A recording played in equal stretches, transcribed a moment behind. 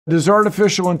Does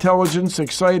artificial intelligence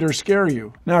excite or scare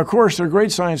you? Now, of course, there are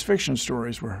great science fiction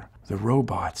stories where the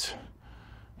robots,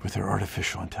 with their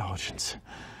artificial intelligence,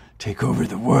 take over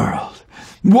the world.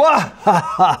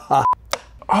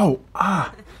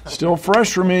 Still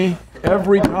fresh for me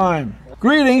every time.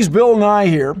 Greetings, Bill Nye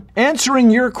here,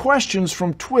 answering your questions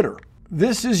from Twitter.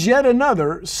 This is yet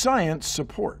another science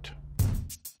support.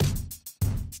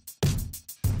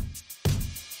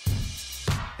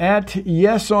 At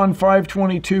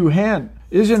YesOn522Hen,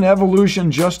 isn't evolution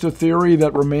just a theory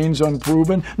that remains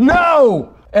unproven?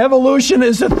 No! Evolution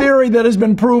is a theory that has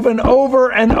been proven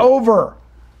over and over.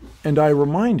 And I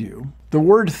remind you, the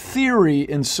word theory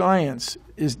in science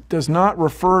does not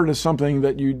refer to something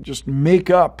that you just make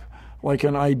up like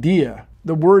an idea.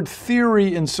 The word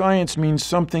theory in science means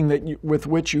something with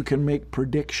which you can make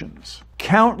predictions.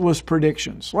 Countless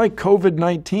predictions, like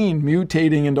COVID-19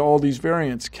 mutating into all these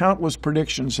variants, countless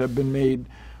predictions have been made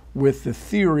with the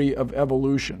theory of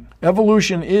evolution.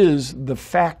 Evolution is the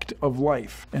fact of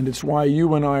life, and it's why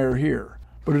you and I are here.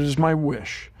 But it is my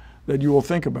wish that you will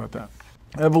think about that.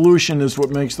 Evolution is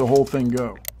what makes the whole thing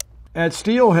go. At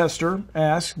Steele Hester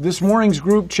asks, this morning's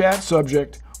group chat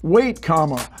subject, wait,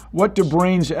 what do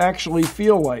brains actually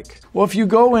feel like? Well, if you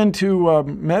go into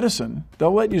medicine,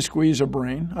 they'll let you squeeze a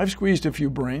brain. I've squeezed a few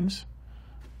brains.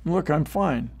 Look, I'm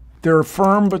fine. They're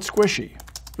firm but squishy.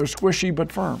 They're squishy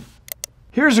but firm.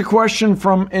 Here's a question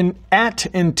from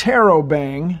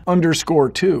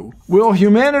 @interrobang_2. Will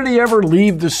humanity ever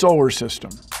leave the solar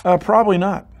system? Probably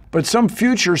not. But some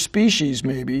future species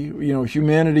maybe.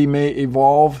 Humanity may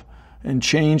evolve and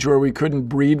change where we couldn't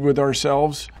breed with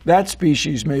ourselves. That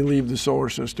species may leave the solar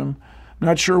system.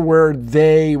 Not sure where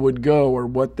they would go or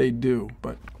what they'd do,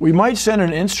 but we might send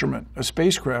an instrument, a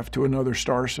spacecraft, to another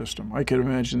star system. I could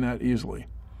imagine that easily.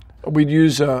 We'd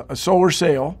use a solar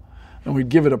sail and we'd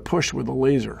give it a push with a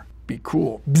laser. Be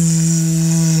cool.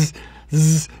 Bzzz,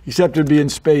 bzzz. Except it'd be in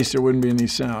space, there wouldn't be any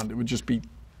sound. It would just be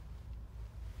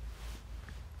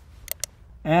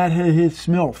at his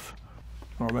smilf.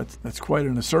 Well, that's quite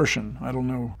an assertion. I don't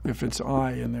know if it's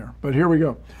I in there, but here we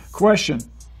go. Question: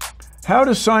 how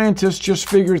do scientists just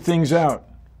figure things out?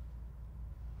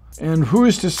 And who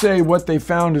is to say what they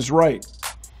found is right?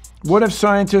 What if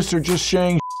scientists are just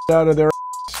saying shit out of their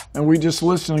ass and we just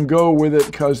listen and go with it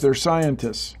because they're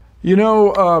scientists?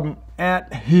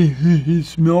 At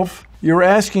his MILF, you're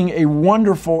asking a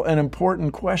wonderful and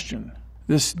important question.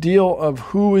 This deal of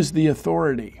who is the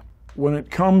authority when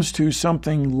it comes to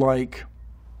something like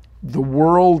the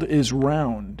world is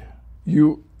round.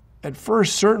 You, at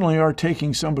first, certainly are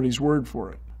taking somebody's word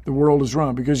for it. The world is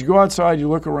round. Because you go outside, you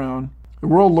look around, the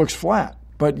world looks flat.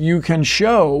 But you can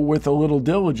show with a little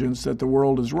diligence that the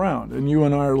world is round. And you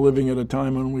and I are living at a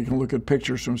time when we can look at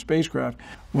pictures from spacecraft.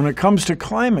 When it comes to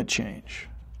climate change,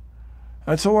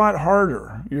 that's a lot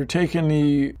harder. You're taking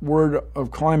the word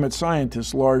of climate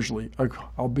scientists largely,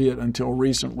 albeit until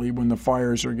recently when the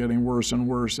fires are getting worse and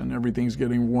worse and everything's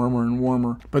getting warmer and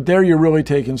warmer. But there you're really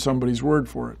taking somebody's word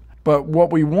for it. But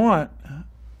what we want,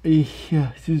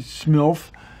 Smilf,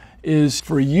 is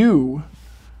for you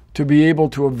to be able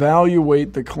to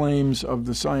evaluate the claims of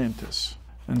the scientists.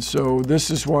 And so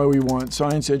this is why we want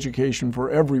science education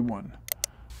for everyone.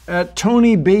 At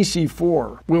Tony Basie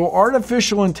 4, will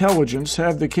artificial intelligence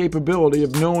have the capability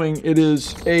of knowing it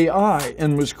is AI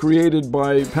and was created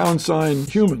by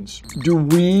humans? Do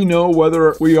we know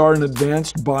whether we are an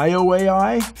advanced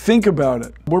bio-AI? Think about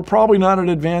it. We're probably not an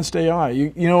advanced AI.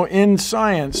 In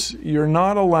science, you're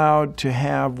not allowed to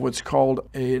have what's called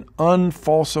an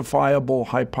unfalsifiable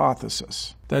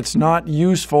hypothesis. That's not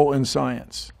useful in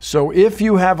science. So if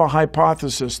you have a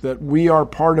hypothesis that we are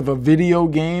part of a video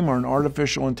game or an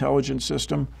artificial intelligence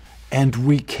system and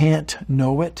we can't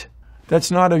know it,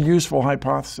 that's not a useful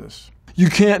hypothesis. You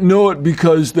can't know it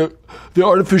because the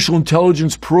artificial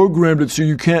intelligence programmed it so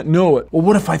you can't know it. Well,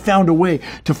 what if I found a way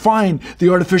to find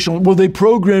the artificial? Well, they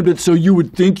programmed it so you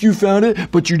would think you found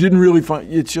it, but you didn't really find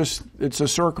it. It's a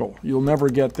circle. You'll never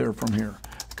get there from here.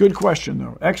 Good question,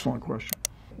 though. Excellent question.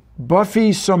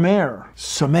 Buffy Samer.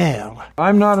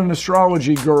 I'm not an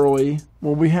astrology girly.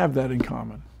 Well, we have that in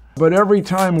common. But every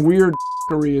time weird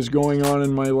is going on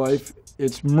in my life,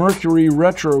 it's Mercury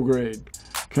retrograde.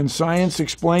 Can science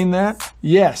explain that?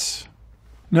 Yes.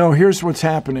 No, here's what's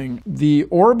happening. The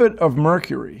orbit of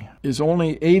Mercury is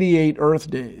only 88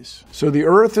 Earth days. So the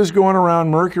Earth is going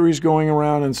around, Mercury's going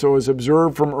around, and so as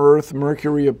observed from Earth,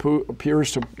 Mercury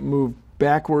appears to move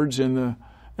backwards in the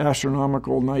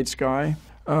astronomical night sky.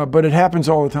 But it happens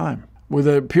all the time. With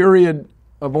a period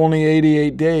of only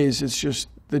 88 days, it's just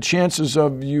the chances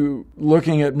of you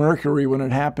looking at Mercury when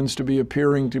it happens to be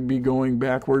appearing to be going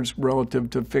backwards relative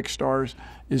to fixed stars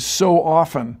is so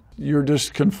often you're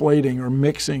just conflating or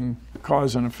mixing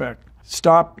cause and effect.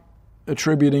 Stop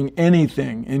attributing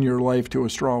anything in your life to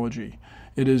astrology.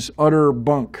 It is utter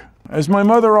bunk. As my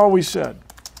mother always said,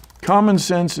 common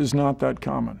sense is not that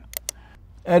common.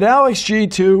 At Alex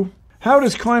G2, how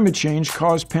does climate change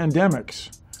cause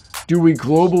pandemics? Do we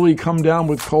globally come down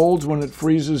with colds when it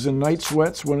freezes and night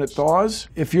sweats when it thaws?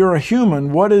 If you're a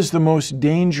human, what is the most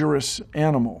dangerous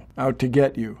animal out to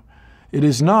get you? It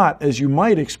is not, as you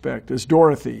might expect, as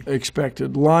Dorothy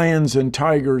expected, lions and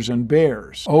tigers and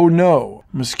bears. Oh no,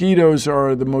 mosquitoes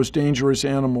are the most dangerous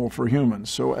animal for humans.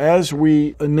 So as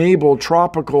we enable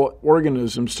tropical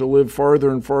organisms to live farther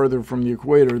and farther from the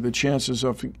equator, the chances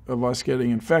of us getting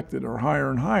infected are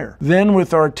higher and higher. Then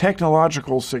with our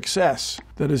technological success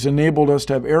that has enabled us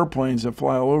to have airplanes that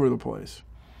fly all over the place,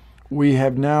 we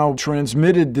have now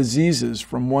transmitted diseases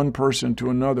from one person to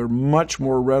another much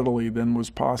more readily than was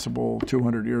possible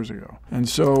 200 years ago. And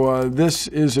so this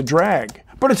is a drag.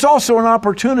 But it's also an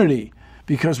opportunity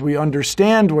because we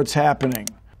understand what's happening.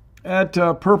 At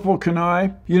Purple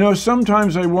Kanai,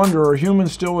 sometimes I wonder, are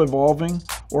humans still evolving?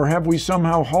 Or have we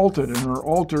somehow halted and are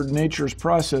altered nature's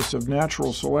process of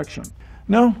natural selection?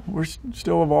 No, we're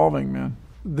still evolving, man.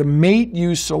 The mate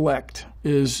you select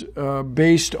is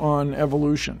based on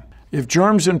evolution. If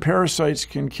germs and parasites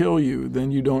can kill you,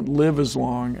 then you don't live as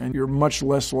long and you're much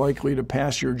less likely to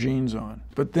pass your genes on.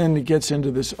 But then it gets into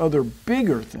this other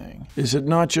bigger thing. Is it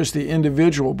not just the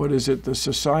individual, but is it the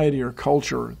society or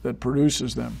culture that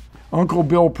produces them? Uncle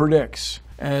Bill predicts,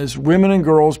 as women and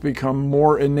girls become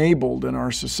more enabled in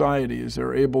our society, as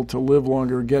they're able to live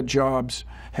longer, get jobs,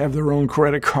 have their own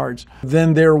credit cards,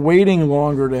 then they're waiting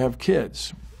longer to have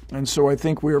kids. And so I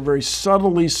think we are very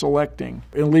subtly selecting,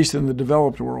 at least in the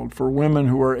developed world, for women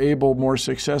who are able more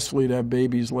successfully to have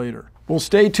babies later. We'll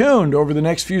stay tuned over the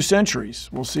next few centuries.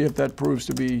 We'll see if that proves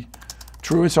to be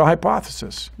true. It's a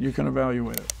hypothesis. You can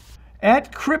evaluate it.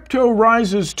 At Crypto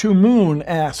Rises to Moon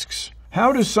asks,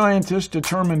 how do scientists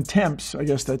determine temps, I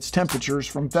guess that's temperatures,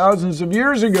 from thousands of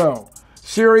years ago?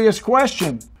 Serious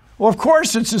question. Well, of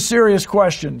course it's a serious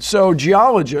question. So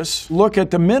geologists look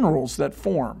at the minerals that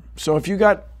form. So if you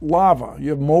got lava, you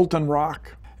have molten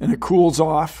rock, and it cools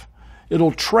off,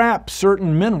 it'll trap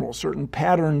certain minerals, certain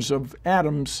patterns of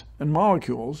atoms and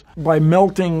molecules. By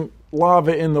melting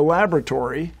lava in the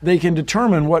laboratory, they can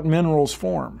determine what minerals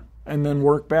form and then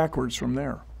work backwards from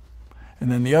there.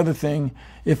 And then the other thing,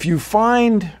 if you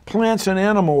find plants and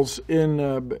animals in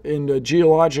a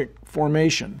geologic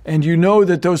formation, and you know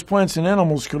that those plants and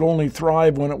animals could only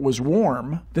thrive when it was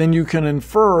warm, then you can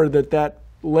infer that that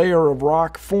layer of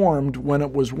rock formed when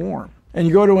it was warm. And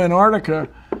you go to Antarctica,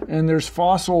 and there's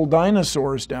fossil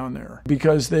dinosaurs down there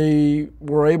because they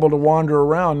were able to wander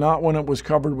around, not when it was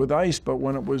covered with ice, but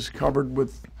when it was covered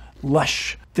with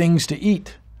lush things to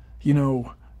eat,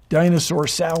 dinosaur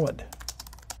salad.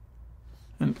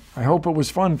 And I hope it was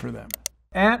fun for them.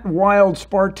 At Wild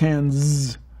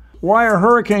Spartans, why are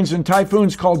hurricanes and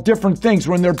typhoons called different things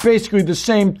when they're basically the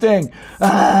same thing?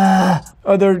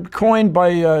 They're coined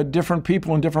by different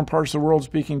people in different parts of the world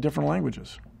speaking different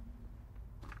languages.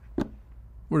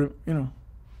 What are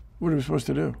we supposed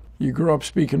to do? You grow up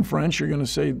speaking French, you're going to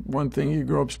say one thing. You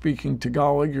grow up speaking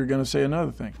Tagalog, you're going to say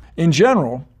another thing. In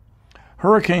general,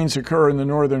 hurricanes occur in the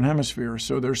northern hemisphere,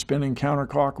 so they're spinning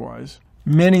counterclockwise.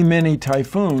 Many, many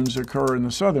typhoons occur in the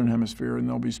southern hemisphere, and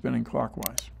they'll be spinning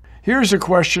clockwise. Here's a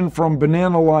question from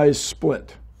Bananalyze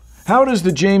Split. How does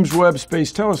the James Webb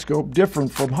Space Telescope differ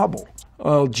from Hubble?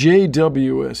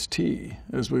 JWST,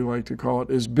 as we like to call it,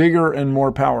 is bigger and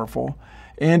more powerful,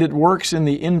 and it works in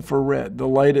the infrared. The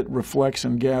light it reflects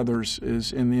and gathers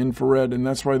is in the infrared, and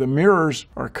that's why the mirrors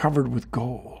are covered with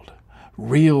gold,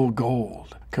 real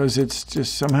gold, because it's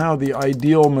just somehow the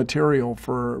ideal material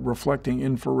for reflecting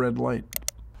infrared light.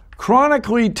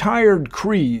 Chronically Tired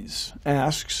Crees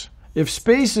asks, if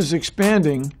space is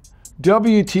expanding,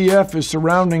 WTF is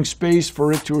surrounding space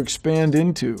for it to expand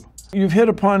into? You've hit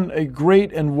upon a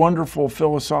great and wonderful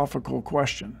philosophical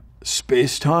question.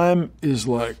 Space-time is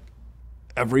like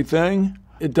everything.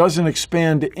 It doesn't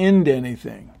expand into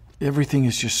anything. Everything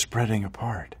is just spreading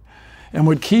apart. And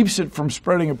what keeps it from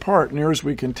spreading apart, near as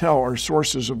we can tell, are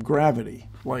sources of gravity,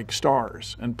 like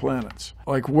stars and planets.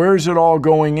 Like, where's it all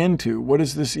going into? What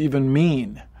does this even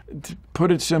mean? To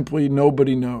put it simply,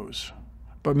 nobody knows.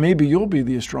 But maybe you'll be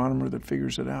the astronomer that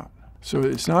figures it out. So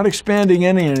it's not expanding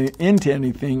into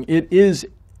anything. It is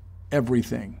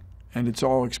everything, and it's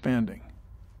all expanding.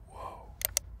 Whoa.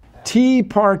 T.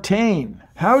 Partain.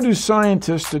 How do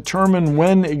scientists determine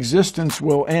when existence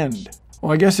will end?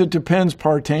 Well, I guess it depends,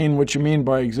 Partain, what you mean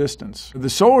by existence. The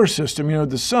solar system,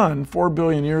 the sun, 4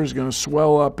 billion years is going to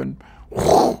swell up and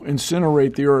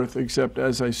incinerate the Earth, except,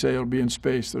 as I say, it'll be in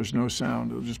space. There's no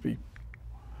sound. It'll just be...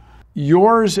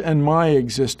 Yours and my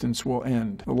existence will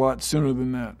end a lot sooner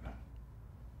than that,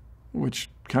 which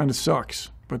kind of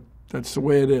sucks, but that's the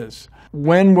way it is.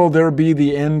 When will there be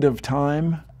the end of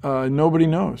time? Nobody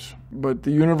knows. But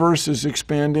the universe is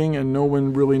expanding, and no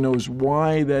one really knows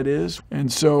why that is.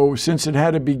 And so, since it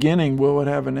had a beginning, will it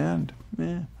have an end?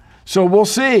 So we'll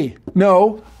see.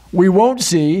 No, we won't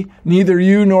see. Neither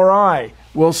you nor I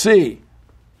will see.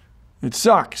 It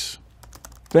sucks.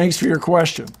 Thanks for your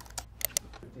question.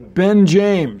 Ben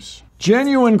James,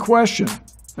 genuine question,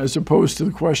 as opposed to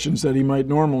the questions that he might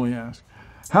normally ask.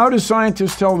 How do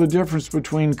scientists tell the difference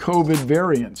between COVID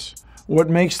variants? What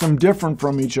makes them different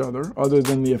from each other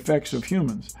than the effects of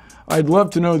humans? I'd love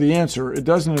to know the answer. It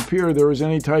doesn't appear there is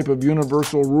any type of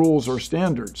universal rules or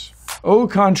standards. Au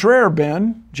contraire,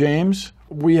 Ben James,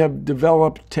 we have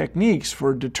developed techniques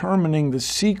for determining the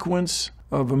sequence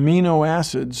of amino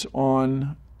acids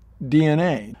on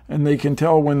DNA, and they can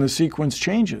tell when the sequence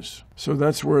changes. So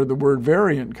that's where the word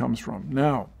variant comes from.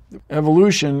 Now,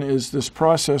 evolution is this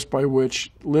process by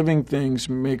which living things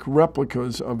make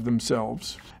replicas of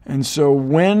themselves. And so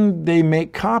when they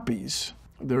make copies,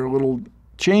 there are little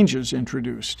changes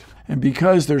introduced. And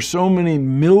because there's so many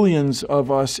millions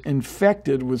of us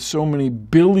infected with so many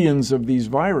billions of these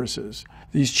viruses,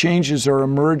 these changes are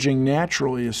emerging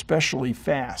naturally, especially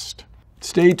fast.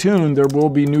 Stay tuned, there will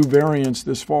be new variants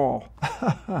this fall.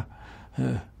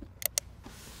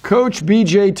 Coach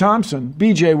BJ Thompson,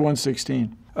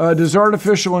 BJ116. Does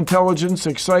artificial intelligence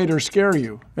excite or scare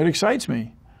you? It excites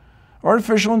me.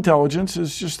 Artificial intelligence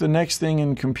is just the next thing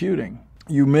in computing.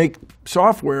 You make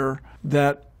software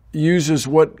that uses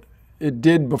what it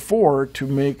did before to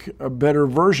make a better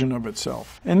version of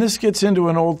itself. And this gets into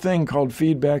an old thing called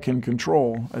feedback and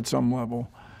control at some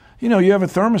level. You have a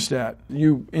thermostat.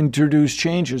 You introduce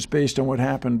changes based on what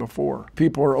happened before.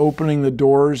 People are opening the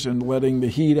doors and letting the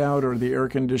heat out or the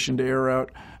air-conditioned air out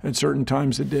at certain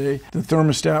times of day. The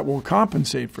thermostat will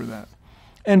compensate for that.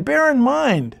 And bear in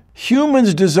mind,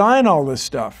 humans design all this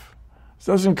stuff. It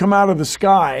doesn't come out of the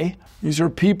sky. These are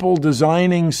people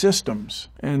designing systems.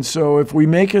 And so if we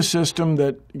make a system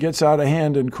that gets out of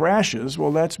hand and crashes,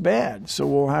 well, that's bad. So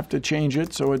we'll have to change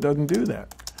it so it doesn't do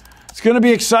that. It's going to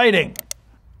be exciting.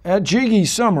 At Jiggy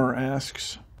Summer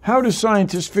asks, how do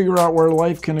scientists figure out where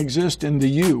life can exist in the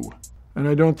U? And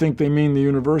I don't think they mean the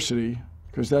university,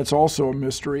 because that's also a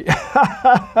mystery.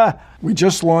 We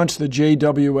just launched the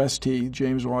JWST,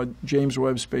 James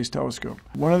Webb Space Telescope.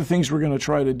 One of the things we're going to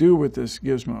try to do with this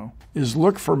gizmo is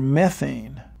look for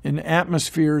methane in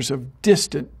atmospheres of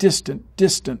distant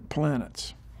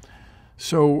planets.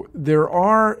 So there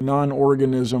are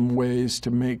non-organism ways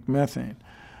to make methane.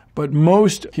 But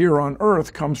most here on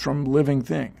Earth comes from living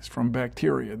things, from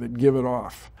bacteria that give it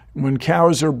off. When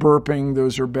cows are burping,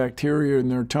 those are bacteria in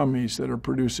their tummies that are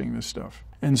producing this stuff.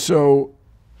 And so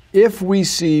if we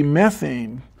see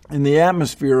methane in the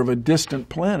atmosphere of a distant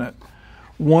planet,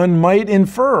 one might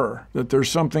infer that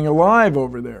there's something alive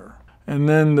over there. And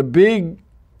then the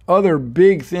other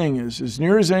big thing is, as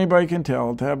near as anybody can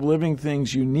tell, to have living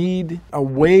things, you need a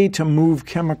way to move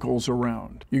chemicals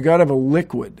around. You got to have a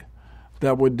liquid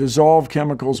that would dissolve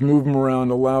chemicals, move them around,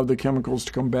 allow the chemicals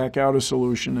to come back out of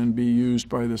solution and be used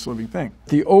by this living thing.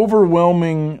 The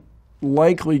overwhelming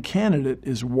likely candidate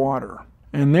is water.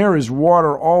 And there is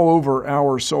water all over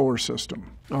our solar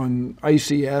system, on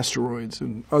icy asteroids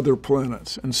and other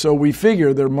planets. And so we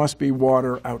figure there must be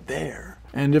water out there.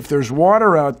 And if there's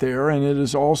water out there and it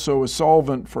is also a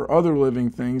solvent for other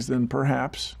living things, then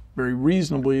perhaps, very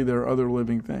reasonably, there are other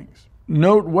living things.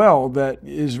 Note well that it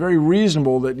is very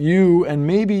reasonable that you and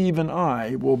maybe even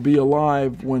I will be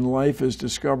alive when life is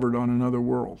discovered on another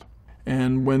world.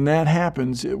 And when that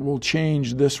happens, it will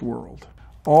change this world.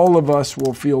 All of us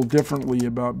will feel differently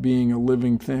about being a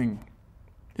living thing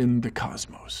in the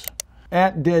cosmos.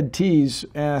 At Dead Tease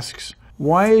asks,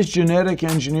 why is genetic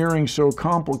engineering so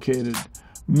complicated?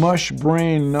 Mush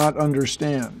brain not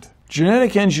understand.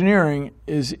 Genetic engineering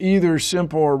is either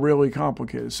simple or really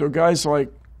complicated. So guys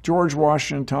like George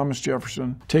Washington, Thomas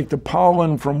Jefferson, take the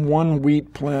pollen from one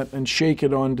wheat plant and shake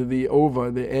it onto the ova,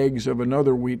 the eggs of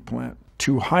another wheat plant,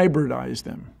 to hybridize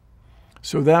them.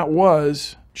 So that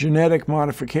was genetic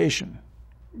modification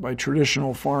by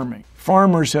traditional farming.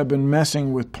 Farmers have been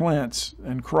messing with plants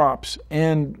and crops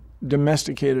and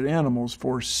domesticated animals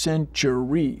for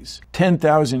centuries,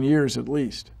 10,000 years at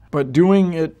least. But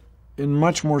doing it in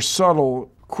much more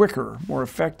subtle, quicker, more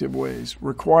effective ways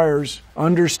requires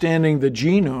understanding the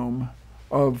genome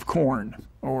of corn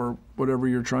or whatever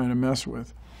you're trying to mess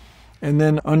with. And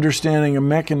then understanding a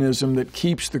mechanism that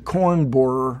keeps the corn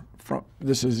borer,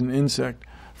 this is an insect,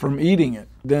 from eating it.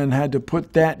 Then had to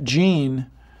put that gene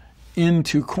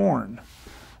into corn.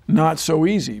 Not so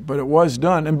easy, but it was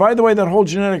done. And by the way, that whole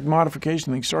genetic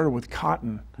modification thing started with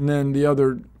cotton. And then the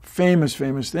other famous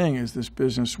thing is this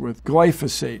business with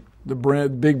glyphosate. The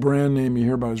big brand name you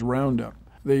hear about is Roundup.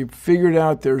 They figured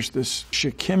out there's this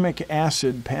shikimic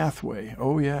acid pathway.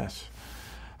 Oh, yes.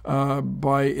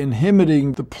 By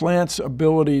inhibiting the plant's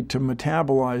ability to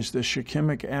metabolize the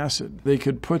shikimic acid, they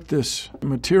could put this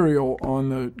material on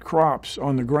the crops,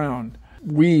 on the ground.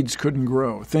 Weeds couldn't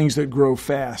grow. Things that grow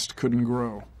fast couldn't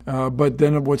grow. But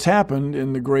then what's happened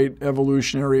in the great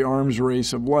evolutionary arms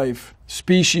race of life,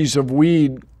 species of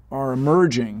weed are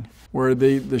emerging where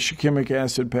the shikimic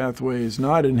acid pathway is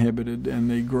not inhibited and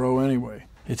they grow anyway.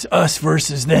 It's us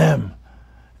versus them.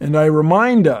 And I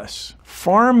remind us,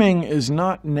 farming is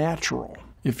not natural.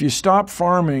 If you stop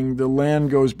farming, the land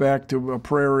goes back to a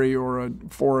prairie or a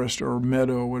forest or a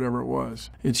meadow, whatever it was.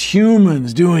 It's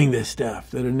humans doing this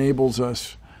stuff that enables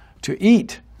us to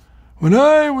eat. When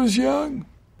I was young,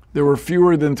 there were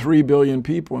fewer than 3 billion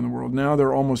people in the world. Now there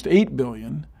are almost 8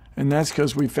 billion, and that's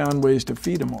because we found ways to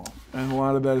feed them all. And a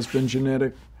lot of that has been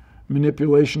genetic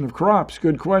manipulation of crops.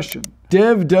 Good question.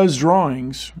 Dev Does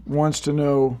Drawings wants to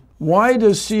know, why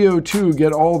does CO2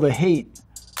 get all the hate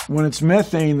when it's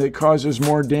methane that causes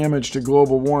more damage to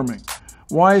global warming?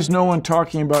 Why is no one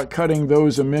talking about cutting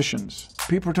those emissions?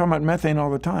 People are talking about methane all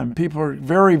the time. People are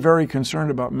very, very concerned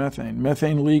about methane.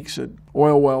 Methane leaks at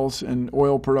oil wells and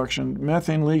oil production.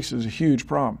 Methane leaks is a huge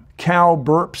problem. Cow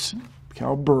burps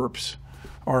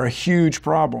are a huge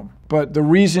problem. But the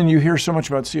reason you hear so much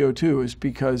about CO2 is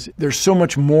because there's so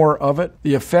much more of it.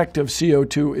 The effect of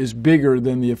CO2 is bigger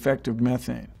than the effect of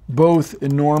methane. Both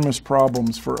enormous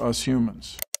problems for us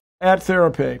humans. At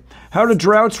Therapy, how do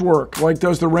droughts work? Like,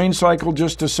 does the rain cycle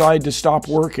just decide to stop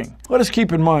working? Let us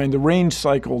keep in mind, the rain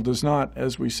cycle does not,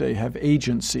 as we say, have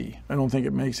agency. I don't think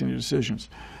it makes any decisions.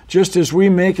 Just as we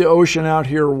make the ocean out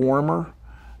here warmer,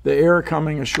 the air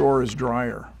coming ashore is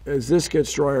drier. As this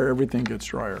gets drier, everything gets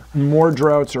drier. More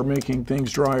droughts are making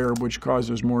things drier, which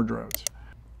causes more droughts.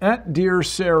 At Dear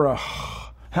Sarah,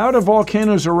 how do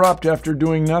volcanoes erupt after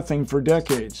doing nothing for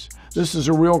decades? This is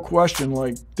a real question,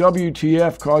 like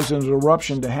WTF caused an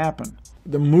eruption to happen.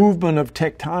 The movement of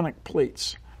tectonic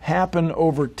plates happen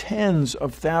over tens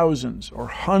of thousands or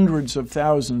hundreds of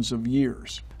thousands of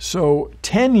years. So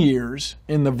 10 years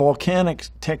in the volcanic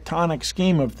tectonic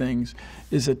scheme of things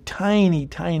is a tiny,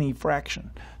 tiny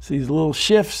fraction. So these little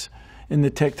shifts in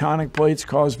the tectonic plates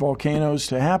cause volcanoes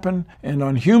to happen, and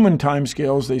on human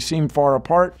timescales they seem far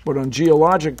apart, but on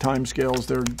geologic timescales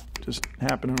they're just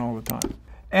happening all the time.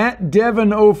 At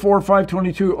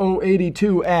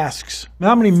Devon04522082 asks,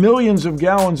 how many millions of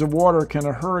gallons of water can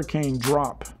a hurricane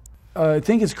drop? I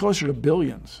think it's closer to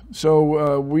billions.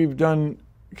 So we've done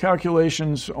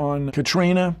calculations on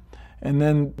Katrina, and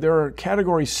then there are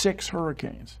Category 6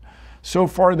 hurricanes. So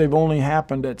far they've only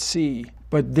happened at sea,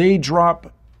 but they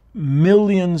drop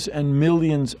millions and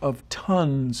millions of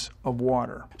tons of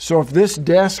water. So if this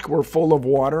desk were full of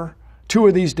water, 2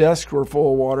 of these desks were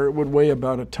full of water, it would weigh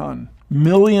about a ton.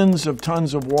 Millions of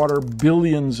tons of water,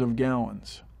 billions of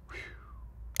gallons.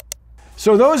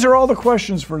 So those are all the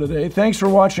questions for today. Thanks for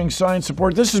watching Science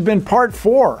Support. This has been part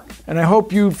 4, and I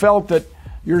hope you felt that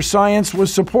your science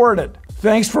was supported.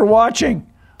 Thanks for watching.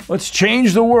 Let's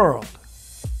change the world.